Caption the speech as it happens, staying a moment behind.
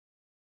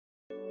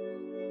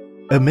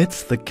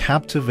Amidst the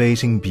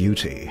captivating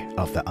beauty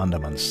of the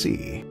Andaman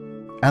Sea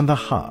and the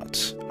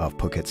heart of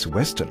Phuket's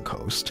western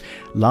coast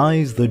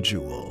lies the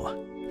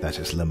jewel that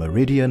is the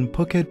MERIDIEN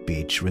Phuket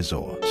Beach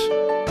Resort.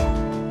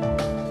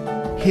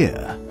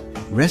 Here,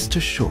 rest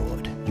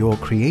assured your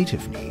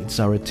creative needs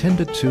are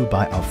attended to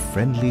by our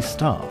friendly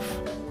staff,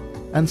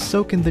 and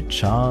soak in the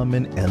charm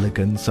and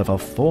elegance of our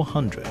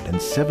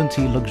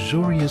 470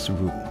 luxurious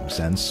rooms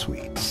and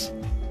suites.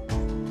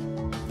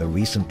 The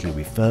recently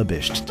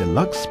refurbished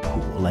deluxe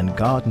pool and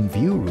garden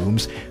view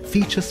rooms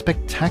feature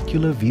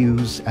spectacular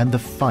views and the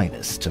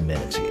finest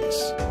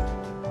amenities.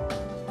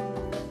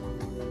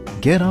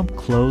 Get up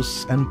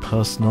close and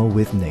personal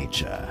with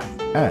nature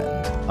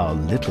and our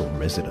little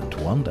resident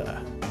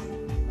wonder.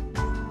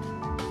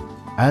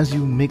 As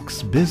you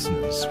mix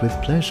business with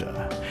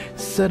pleasure,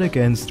 set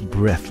against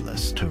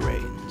breathless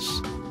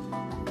terrains.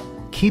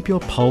 Keep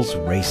your pulse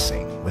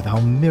racing with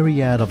our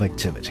myriad of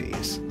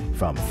activities,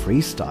 from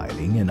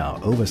freestyling in our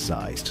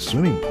oversized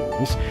swimming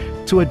pools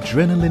to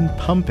adrenaline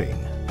pumping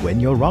when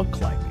you're rock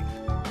climbing.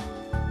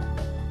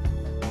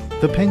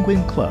 The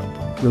Penguin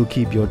Club will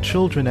keep your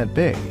children at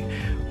bay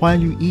while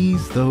you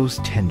ease those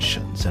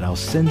tensions at our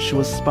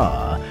sensuous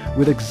spa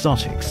with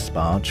exotic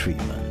spa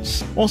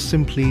treatments, or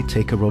simply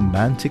take a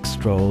romantic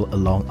stroll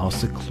along our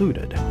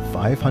secluded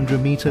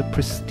 500-meter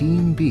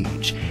pristine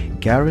beach,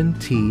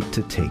 guaranteed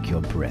to take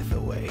your breath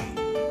away.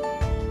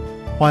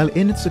 While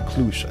in its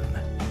seclusion,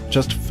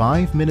 just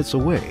 5 minutes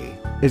away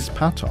is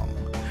Patong,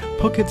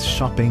 Phuket's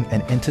shopping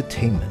and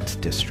entertainment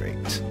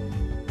district.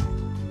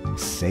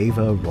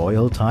 Savor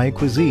royal Thai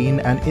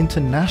cuisine and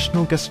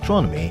international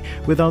gastronomy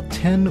with our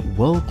 10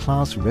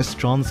 world-class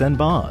restaurants and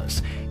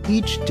bars,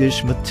 each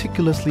dish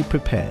meticulously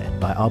prepared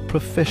by our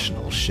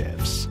professional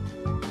chefs.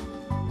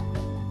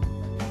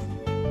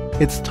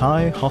 It's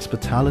Thai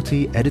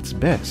hospitality at its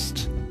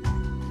best.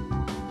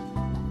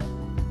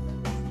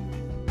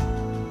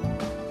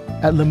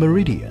 At the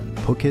MERIDIEN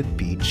Phuket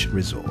Beach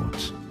Resort.